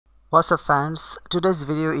What's up fans, today's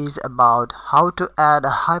video is about how to add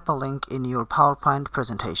a hyperlink in your PowerPoint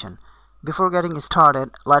presentation. Before getting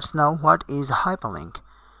started, let's know what is a hyperlink.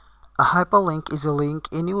 A hyperlink is a link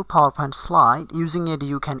in your PowerPoint slide. Using it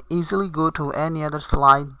you can easily go to any other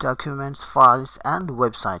slide, documents, files and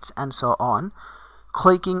websites and so on,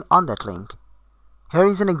 clicking on that link. Here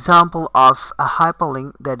is an example of a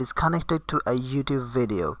hyperlink that is connected to a YouTube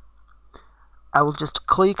video. I will just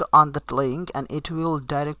click on that link and it will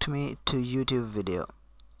direct me to YouTube video.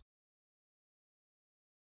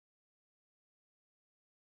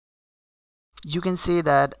 You can see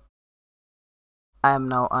that I am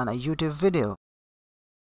now on a YouTube video.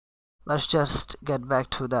 Let's just get back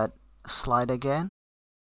to that slide again.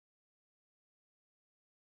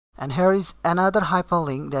 And here is another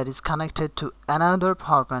hyperlink that is connected to another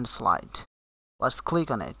PowerPoint slide. Let's click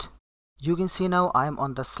on it. You can see now I am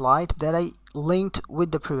on the slide that I linked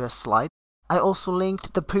with the previous slide. I also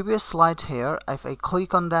linked the previous slide here. If I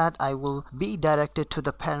click on that, I will be directed to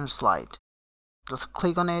the parent slide. Let's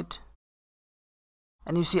click on it.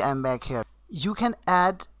 And you see I'm back here. You can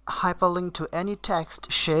add hyperlink to any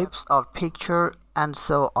text, shapes or picture and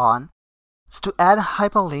so on. So to add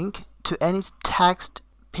hyperlink to any text,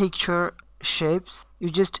 picture, shapes,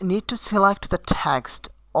 you just need to select the text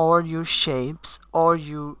or your shapes or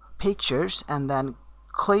your pictures and then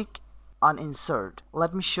click on insert.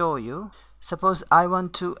 Let me show you. Suppose I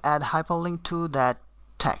want to add hyperlink to that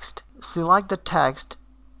text. Select the text.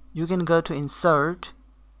 You can go to insert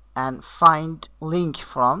and find link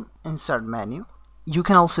from insert menu. You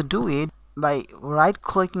can also do it by right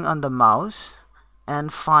clicking on the mouse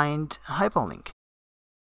and find hyperlink.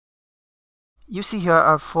 You see here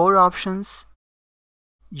are 4 options.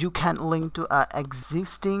 You can link to an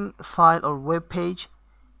existing file or web page.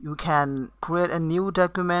 You can create a new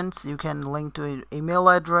document, you can link to an email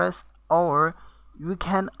address, or you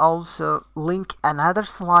can also link another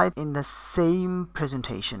slide in the same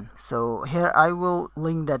presentation. So here I will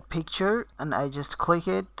link that picture and I just click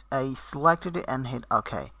it, I selected it and hit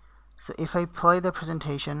OK. So if I play the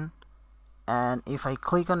presentation and if I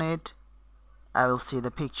click on it, I will see the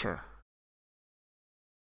picture.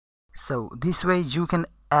 So this way you can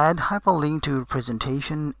add hyperlink to your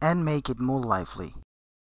presentation and make it more lively.